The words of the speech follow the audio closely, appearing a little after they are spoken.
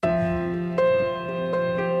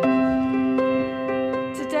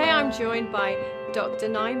I'm joined by Dr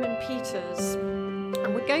Nimon-Peters,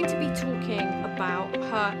 and we're going to be talking about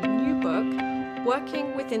her new book,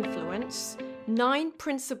 Working with Influence, 9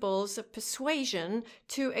 Principles of Persuasion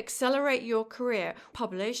to Accelerate Your Career,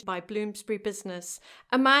 published by Bloomsbury Business.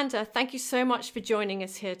 Amanda, thank you so much for joining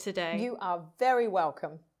us here today. You are very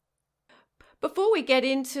welcome. Before we get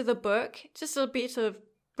into the book, just a bit of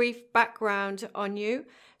brief background on you.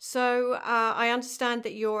 So I understand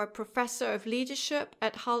that you're a professor of leadership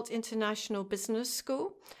at Hult International Business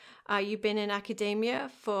School. You've been in academia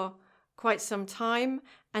for quite some time,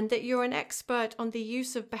 and that you're an expert on the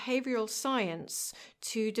use of behavioral science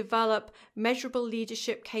to develop measurable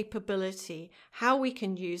leadership capability, how we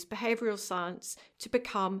can use behavioral science to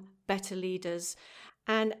become better leaders.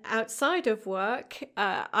 And outside of work,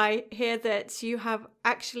 I hear that you have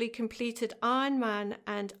actually completed Ironman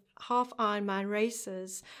and half Ironman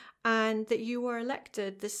races, and that you were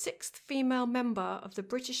elected the 6th female member of the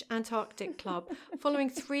British Antarctic Club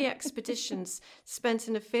following 3 expeditions spent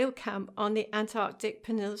in a field camp on the Antarctic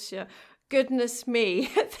Peninsula. Goodness me.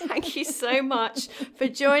 Thank you so much for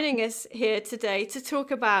joining us here today to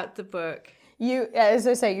talk about the book. You, as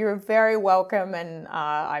I say, you're very welcome, and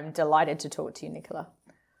I'm delighted to talk to you, Nicola.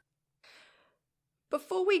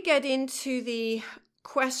 Before we get into the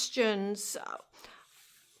questions,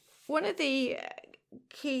 one of the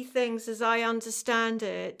key things, as I understand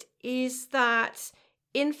it, is that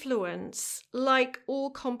influence, like all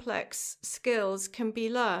complex skills, can be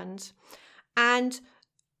learned, and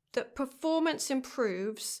that performance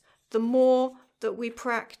improves the more that we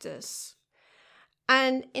practice.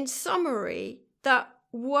 And in summary, that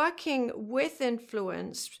working with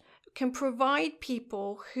influence can provide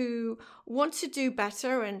people who want to do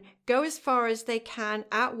better and go as far as they can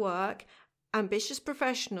at work, ambitious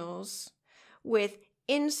professionals, with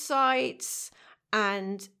insights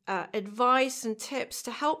and advice and tips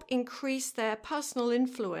to help increase their personal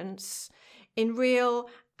influence in real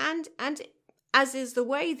and as is the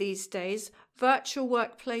way these days, virtual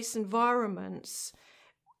workplace environments.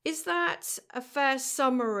 Is that a fair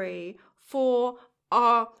summary for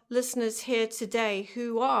our listeners here today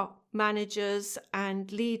who are managers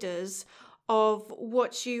and leaders of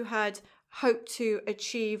what you had hoped to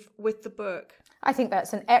achieve with the book? I think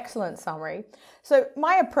that's an excellent summary. So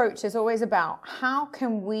my approach is always about how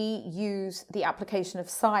can we use the application of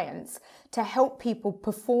science to help people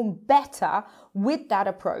perform better with that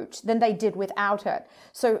approach than they did without it.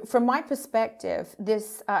 So from my perspective,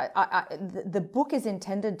 the book is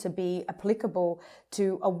intended to be applicable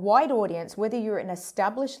to a wide audience, whether you're an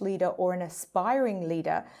established leader or an aspiring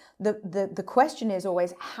leader. The question is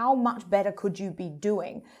always, how much better could you be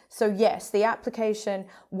doing? So yes, the application,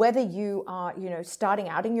 whether you are, starting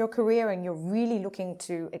out in your career and you're really looking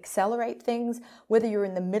to accelerate things, whether you're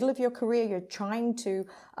in the middle of your career, you're trying to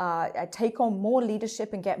take on more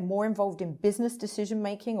leadership and get more involved in business decision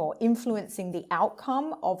making or influencing the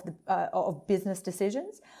outcome of business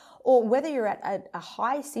decisions, or whether you're at a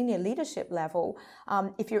high senior leadership level.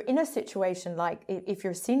 If you're in a situation like if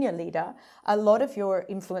you're a senior leader, a lot of your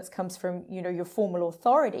influence comes from your formal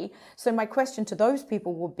authority. So my question to those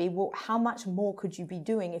people would be, well, how much more could you be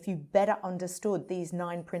doing if you better understood these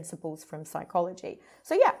 9 principles from psychology?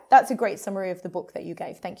 So yeah, that's a great summary of the book that you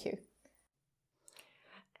gave. Thank you.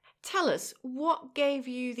 Tell us, what gave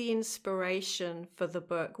you the inspiration for the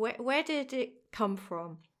book? Where did it come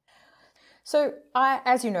from? So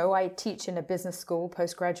as you know, I teach in a business school,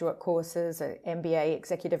 postgraduate courses, MBA,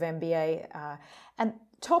 executive MBA, and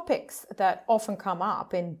topics that often come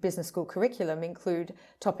up in business school curriculum include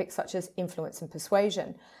topics such as influence and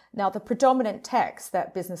persuasion. Now, the predominant text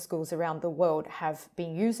that business schools around the world have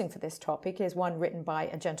been using for this topic is one written by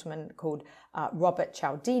a gentleman called Robert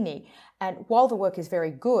Cialdini. And while the work is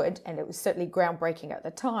very good, and it was certainly groundbreaking at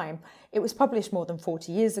the time, it was published more than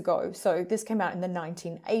 40 years ago. So this came out in the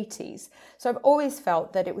 1980s. So I've always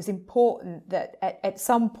felt that it was important that at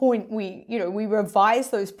some point we revise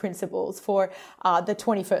those principles for the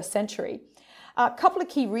 21st century. A couple of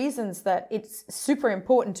key reasons that it's super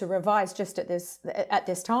important to revise just at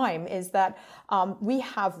this time is that we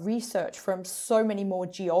have research from so many more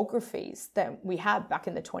geographies than we had back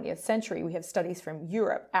in the 20th century. We have studies from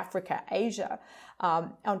Europe, Africa, Asia.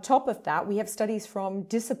 On top of that, we have studies from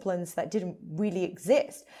disciplines that didn't really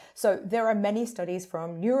exist. So there are many studies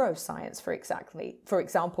from neuroscience, for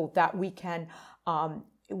example, that we can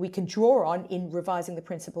draw on in revising the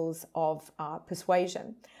principles of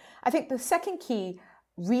persuasion. I think the second key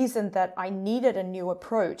reason that I needed a new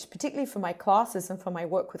approach, particularly for my classes and for my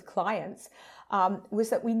work with clients, was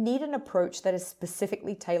that we need an approach that is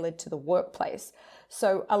specifically tailored to the workplace.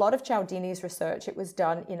 So a lot of Cialdini's research, it was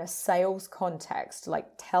done in a sales context,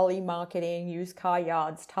 like telemarketing, used car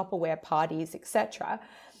yards, Tupperware parties, etc.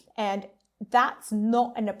 And that's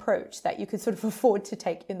not an approach that you could sort of afford to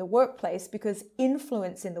take in the workplace, because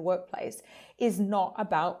influence in the workplace is not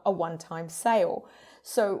about a one-time sale.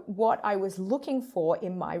 So what I was looking for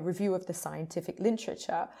in my review of the scientific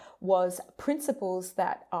literature was principles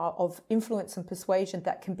that are of influence and persuasion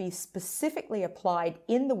that can be specifically applied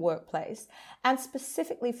in the workplace, and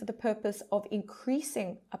specifically for the purpose of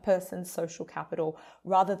increasing a person's social capital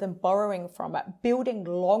rather than borrowing from it, building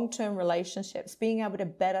long-term relationships, being able to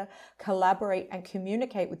better collaborate and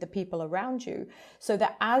communicate with the people around you, so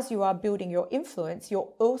that as you are building your influence,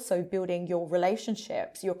 you're also building your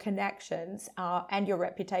relationships, your connections, and your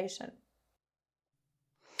reputation.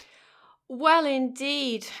 Well,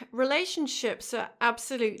 indeed, relationships are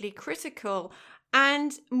absolutely critical,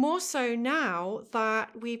 and more so now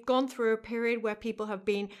that we've gone through a period where people have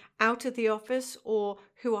been out of the office or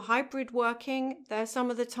who are hybrid working there some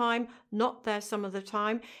of the time, not there some of the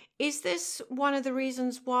time. Is this one of the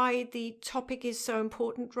reasons why the topic is so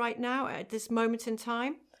important right now at this moment in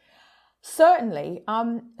time? Certainly.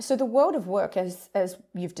 So the world of work, as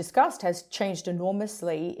you've discussed, has changed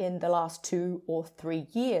enormously in the last 2 or 3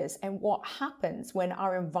 years. And what happens when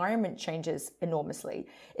our environment changes enormously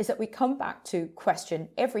is that we come back to question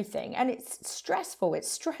everything. And it's stressful.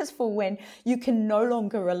 It's stressful when you can no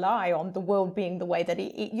longer rely on the world being the way that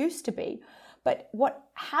it used to be. But what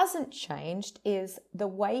hasn't changed is the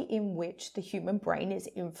way in which the human brain is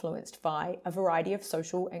influenced by a variety of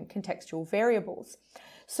social and contextual variables.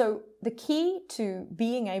 So the key to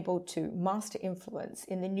being able to master influence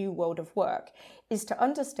in the new world of work is to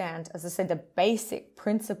understand, as I said, the basic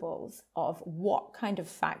principles of what kind of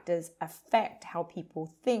factors affect how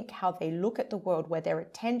people think, how they look at the world, where their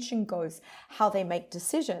attention goes, how they make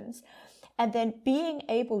decisions. And then being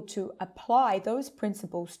able to apply those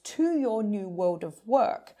principles to your new world of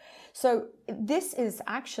work. So this is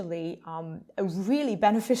actually a really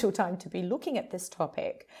beneficial time to be looking at this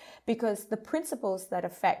topic, because the principles that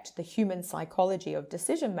affect the human psychology of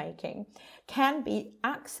decision making can be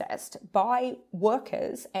accessed by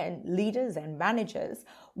workers and leaders and managers,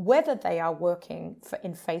 whether they are working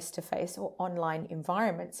in face-to-face or online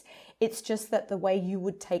environments. It's just that the way you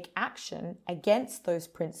would take action against those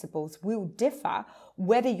principles will differ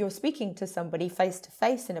whether you're speaking to somebody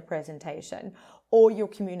face-to-face in a presentation, or you're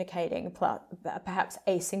communicating perhaps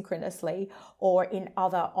asynchronously or in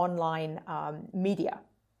other online media.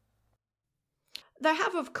 There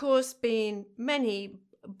have, of course, been many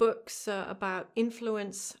books about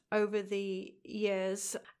influence over the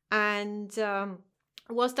years, and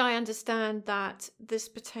whilst I understand that this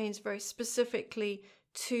pertains very specifically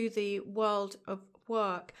to the world of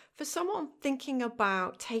work, for someone thinking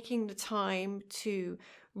about taking the time to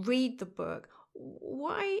read the book,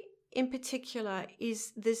 why in particular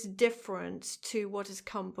is this different to what has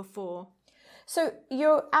come before? So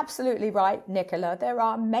you're absolutely right, Nicola. There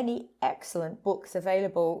are many excellent books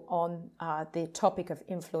available on the topic of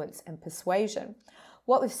influence and persuasion.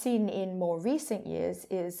 What we've seen in more recent years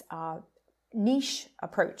is niche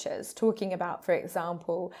approaches, talking about, for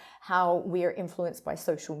example, how we are influenced by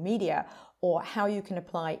social media, or how you can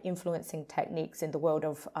apply influencing techniques in the world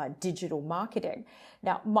of digital marketing.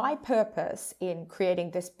 Now, my purpose in creating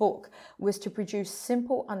this book was to produce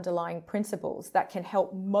simple underlying principles that can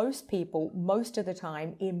help most people most of the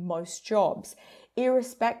time in most jobs,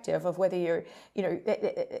 irrespective of whether you're,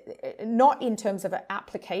 not in terms of an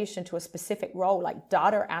application to a specific role like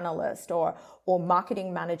data analyst or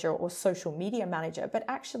marketing manager or social media manager, but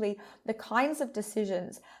actually the kinds of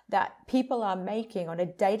decisions that people are making on a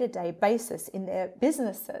day-to-day basis in their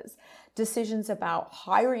businesses, decisions about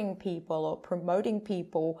hiring people or promoting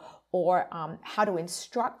people, or how to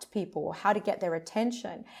instruct people, how to get their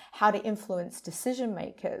attention, how to influence decision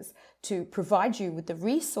makers to provide you with the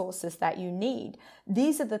resources that you need.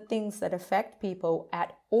 These are the things that affect people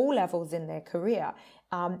at all levels in their career,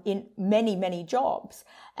 in many, many jobs.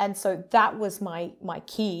 And so that was my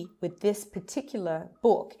key with this particular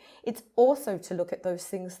book. It's also to look at those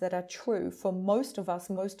things that are true for most of us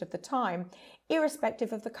most of the time,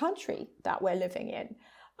 irrespective of the country that we're living in.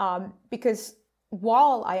 Because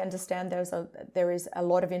while I understand there is a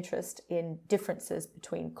lot of interest in differences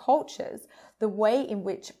between cultures, the way in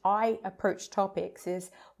which I approach topics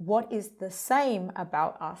is what is the same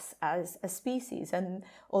about us as a species. And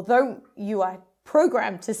although you are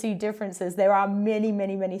programmed to see differences, there are many,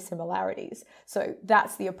 many, many similarities. So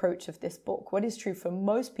that's the approach of this book. What is true for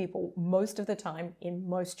most people most of the time in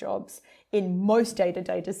most jobs, in most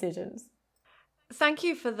day-to-day decisions. Thank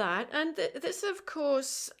you for that. And this, of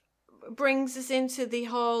course, brings us into the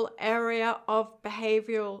whole area of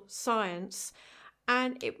behavioral science.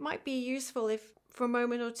 And it might be useful if, for a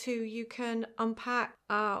moment or two, you can unpack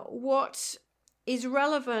what is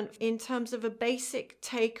relevant in terms of a basic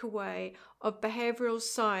takeaway of behavioral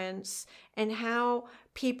science and how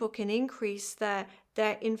people can increase their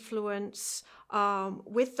influence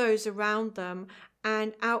with those around them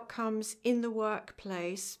and outcomes in the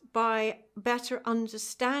workplace by better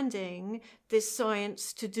understanding this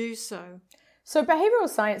science to do so. So behavioral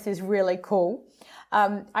science is really cool.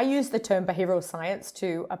 I use the term behavioral science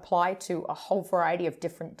to apply to a whole variety of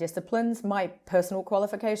different disciplines. My personal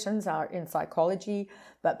qualifications are in psychology,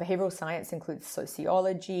 but behavioral science includes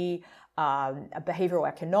sociology, behavioral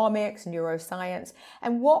economics, neuroscience.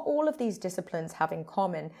 And what all of these disciplines have in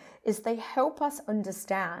common is they help us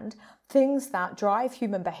understand things that drive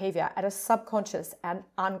human behavior at a subconscious and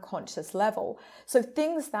unconscious level. So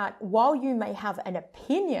things that, while you may have an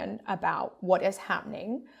opinion about what is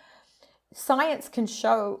happening, science can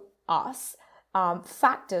show us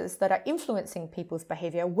factors that are influencing people's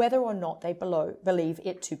behavior, whether or not they believe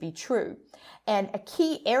it to be true. And a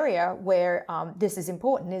key area where this is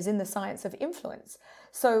important is in the science of influence.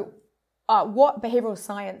 So what behavioral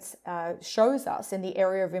science shows us in the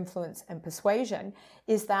area of influence and persuasion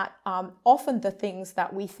is that often the things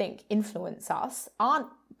that we think influence us aren't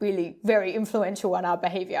really very influential on our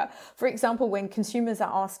behavior. For example, when consumers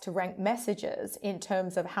are asked to rank messages in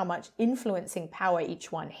terms of how much influencing power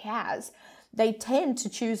each one has, they tend to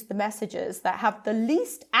choose the messages that have the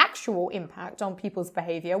least actual impact on people's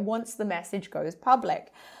behavior once the message goes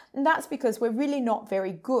public. And that's because we're really not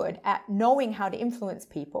very good at knowing how to influence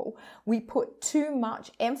people. We put too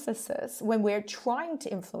much emphasis, when we're trying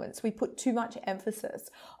to influence, we put too much emphasis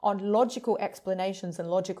on logical explanations and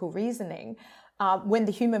logical reasoning, when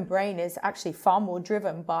the human brain is actually far more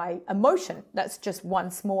driven by emotion. That's just one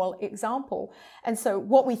small example. And so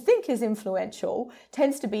what we think is influential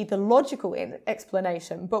tends to be the logical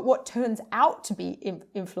explanation, but what turns out to be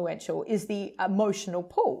influential is the emotional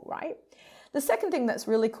pull, right? The second thing that's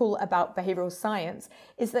really cool about behavioral science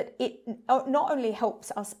is that it not only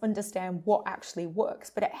helps us understand what actually works,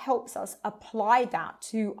 but it helps us apply that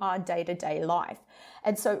to our day-to-day life.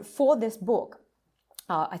 And so for this book,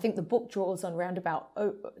 I think the book draws on around about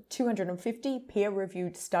 250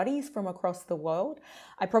 peer-reviewed studies from across the world.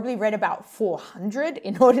 I probably read about 400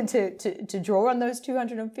 in order to draw on those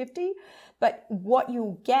 250. But what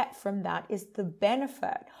you'll get from that is the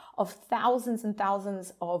benefit of thousands and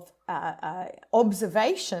thousands of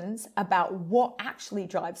observations about what actually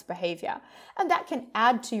drives behavior. And that can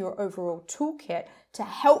add to your overall toolkit to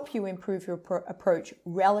help you improve your approach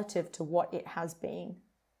relative to what it has been.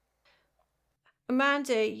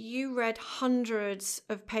 Amanda, you read hundreds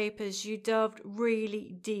of papers, you delved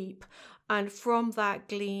really deep, and from that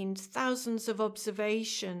gleaned thousands of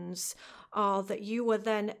observations that you were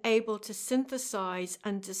then able to synthesize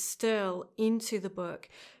and distill into the book.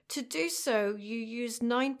 To do so, you used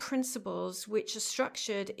 9 principles which are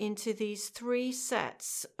structured into these 3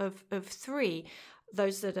 sets of 3,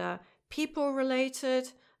 those that are people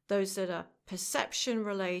related, those that are perception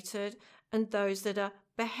related, and those that are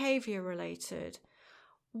behavior related.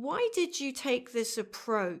 Why did you take this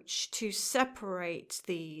approach to separate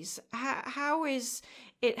these? How is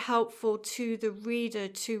it helpful to the reader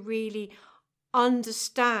to really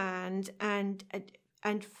understand and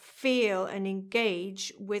feel and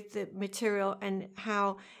engage with the material and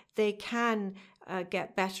how they can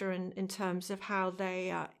get better in terms of how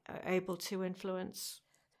they are able to influence?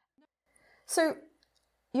 So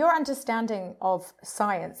your understanding of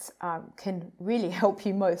science can really help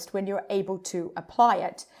you most when you're able to apply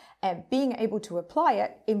it. And being able to apply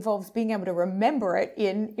it involves being able to remember it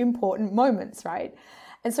in important moments, right?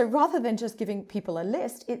 And so rather than just giving people a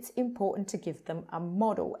list, it's important to give them a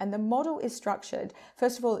model. And the model is structured.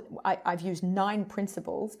 First of all, I've used 9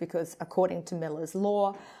 principles because according to Miller's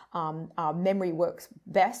law, our memory works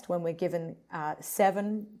best when we're given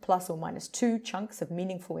 7 plus or minus 2 chunks of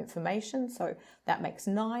meaningful information. So that makes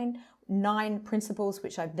 9 principles,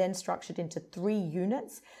 which I've then structured into 3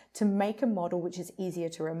 units to make a model which is easier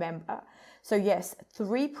to remember. So yes,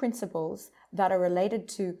 3 principles that are related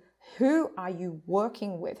to who are you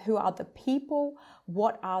working with? Who are the people?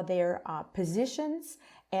 What are their positions?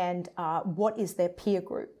 And what is their peer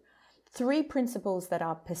group? 3 principles that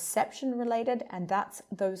are perception related, and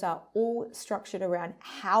those are all structured around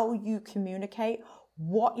how you communicate,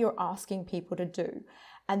 what you're asking people to do.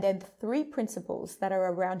 And then 3 principles that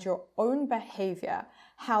are around your own behavior,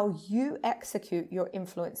 how you execute your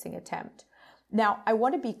influencing attempt. Now, I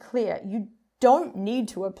want to be clear, you don't need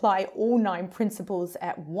to apply all 9 principles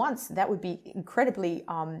at once. That would be incredibly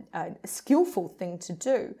a skillful thing to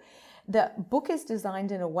do. The book is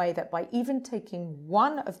designed in a way that by even taking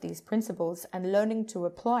one of these principles and learning to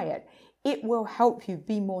apply it, it will help you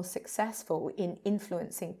be more successful in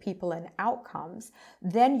influencing people and outcomes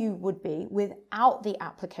than you would be without the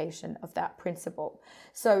application of that principle.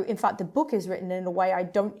 So, in fact, the book is written in a way I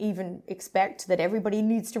don't even expect that everybody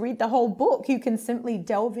needs to read the whole book. You can simply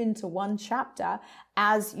delve into one chapter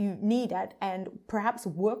as you need it and perhaps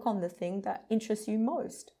work on the thing that interests you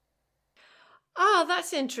most. Ah,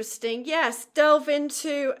 that's interesting. Yes, delve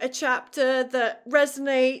into a chapter that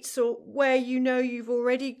resonates or where you know you've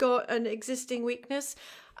already got an existing weakness.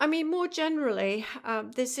 I mean, more generally,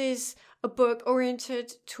 this is a book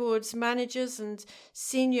oriented towards managers and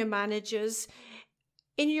senior managers.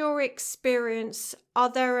 In your experience, are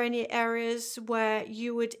there any areas where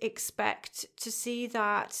you would expect to see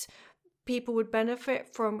that people would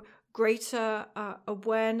benefit from greater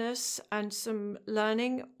awareness and some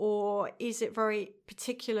learning, or is it very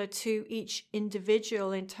particular to each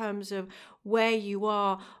individual in terms of where you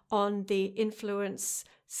are on the influence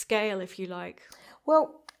scale, if you like?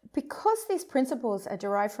 Well, because these principles are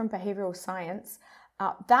derived from behavioral science,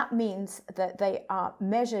 that means that they are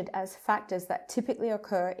measured as factors that typically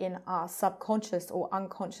occur in our subconscious or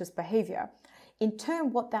unconscious behavior. In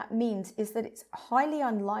turn, what that means is that it's highly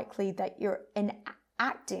unlikely that you're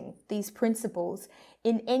enacting these principles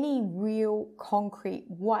in any real concrete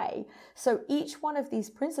way. So each one of these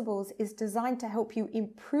principles is designed to help you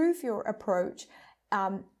improve your approach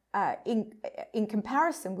in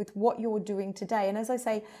comparison with what you're doing today. And as I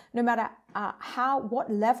say, no matter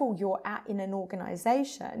what level you're at in an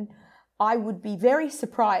organization, I would be very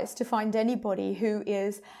surprised to find anybody who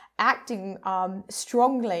is acting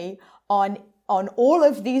strongly on all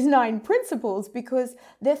of these 9 principles, because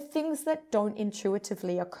they're things that don't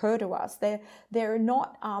intuitively occur to us. They're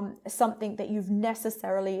not something that you've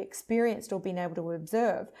necessarily experienced or been able to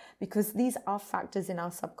observe, because these are factors in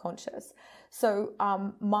our subconscious. So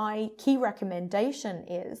my key recommendation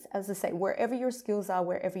is, as I say, wherever your skills are,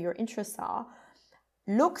 wherever your interests are,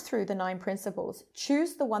 look through the 9 principles.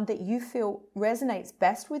 Choose the one that you feel resonates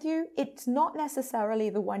best with you. It's not necessarily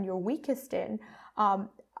the one you're weakest in.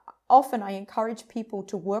 Often I encourage people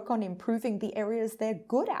to work on improving the areas they're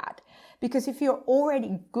good at, because if you're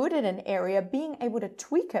already good at an area, being able to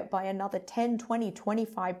tweak it by another 10, 20,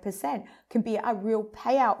 25% can be a real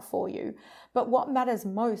payout for you. But what matters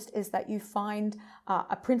most is that you find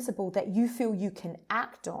a principle that you feel you can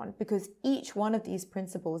act on, because each one of these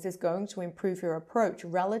principles is going to improve your approach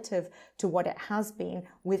relative to what it has been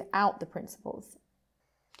without the principles.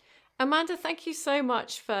 Amanda, thank you so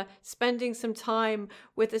much for spending some time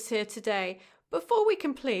with us here today. Before we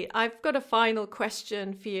complete, I've got a final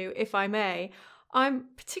question for you, if I may. I'm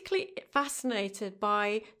particularly fascinated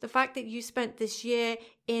by the fact that you spent this year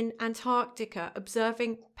in Antarctica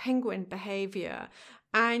observing penguin behavior.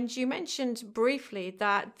 And you mentioned briefly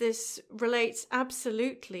that this relates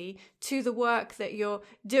absolutely to the work that you're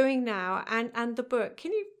doing now and the book.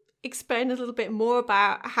 Can you explain a little bit more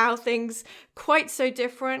about how things quite so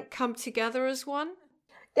different come together as one?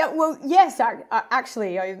 Yeah, well, yes,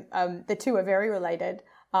 actually, the two are very related.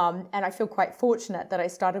 And I feel quite fortunate that I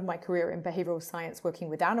started my career in behavioral science working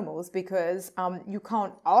with animals, because you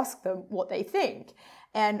can't ask them what they think.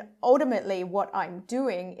 And ultimately, what I'm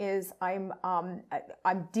doing is I'm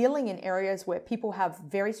dealing in areas where people have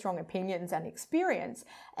very strong opinions and experience.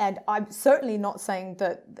 And I'm certainly not saying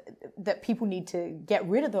that people need to get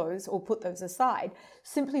rid of those or put those aside.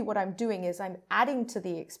 Simply what I'm doing is I'm adding to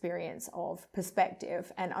the experience of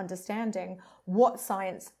perspective and understanding what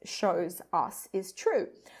science shows us is true.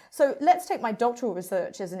 So let's take my doctoral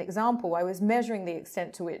research as an example. I was measuring the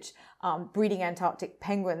extent to which breeding Antarctic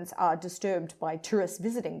penguins are disturbed by tourists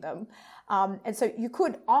visiting them. And so you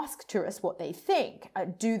could ask tourists what they think.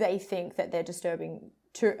 Do they think that they're disturbing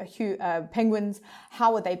penguins?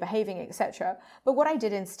 How are they behaving, etc.? But what I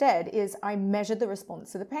did instead is I measured the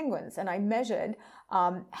response to the penguins, and I measured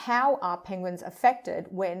how are penguins affected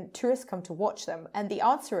when tourists come to watch them. And the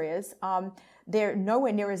answer is they're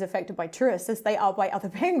nowhere near as affected by tourists as they are by other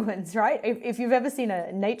penguins, right? If you've ever seen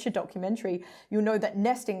a nature documentary, you'll know that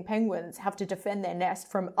nesting penguins have to defend their nest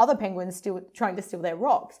from other penguins still trying to steal their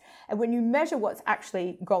rocks. And when you measure what's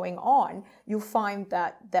actually going on, you'll find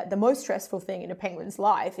that the most stressful thing in a penguin's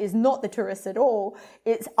life is not the tourists at all,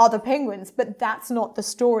 it's other penguins. But that's not the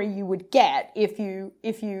story you would get if you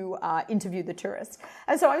interview the tourists.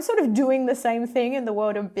 And so I'm sort of doing the same thing in the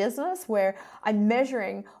world of business, where I'm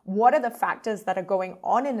measuring what are the factors that are going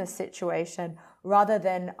on in a situation rather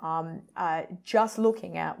than just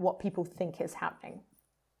looking at what people think is happening.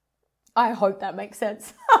 I hope that makes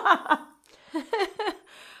sense.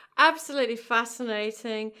 Absolutely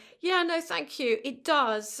fascinating. Yeah, no, thank you. It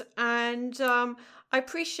does. And I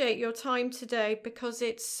appreciate your time today, because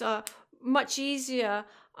it's much easier,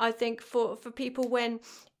 I think, for people when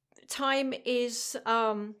time is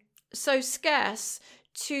so scarce,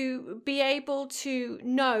 to be able to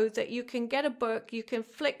know that you can get a book, you can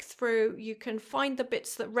flick through, you can find the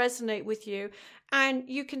bits that resonate with you, and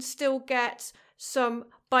you can still get some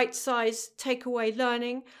bite-sized takeaway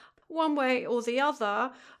learning. One way or the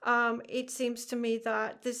other, it seems to me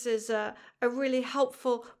that this is a really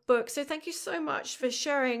helpful book. So thank you so much for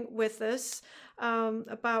sharing with us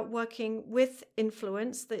about working with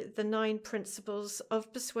influence, the 9 principles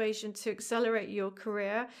of persuasion to accelerate your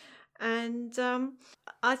career. And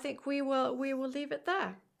I think we will leave it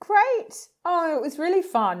there. Great. Oh, it was really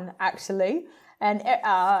fun, actually. And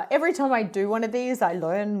every time I do one of these, I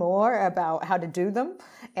learn more about how to do them.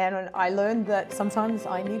 And I learned that sometimes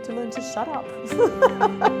I need to learn to shut up.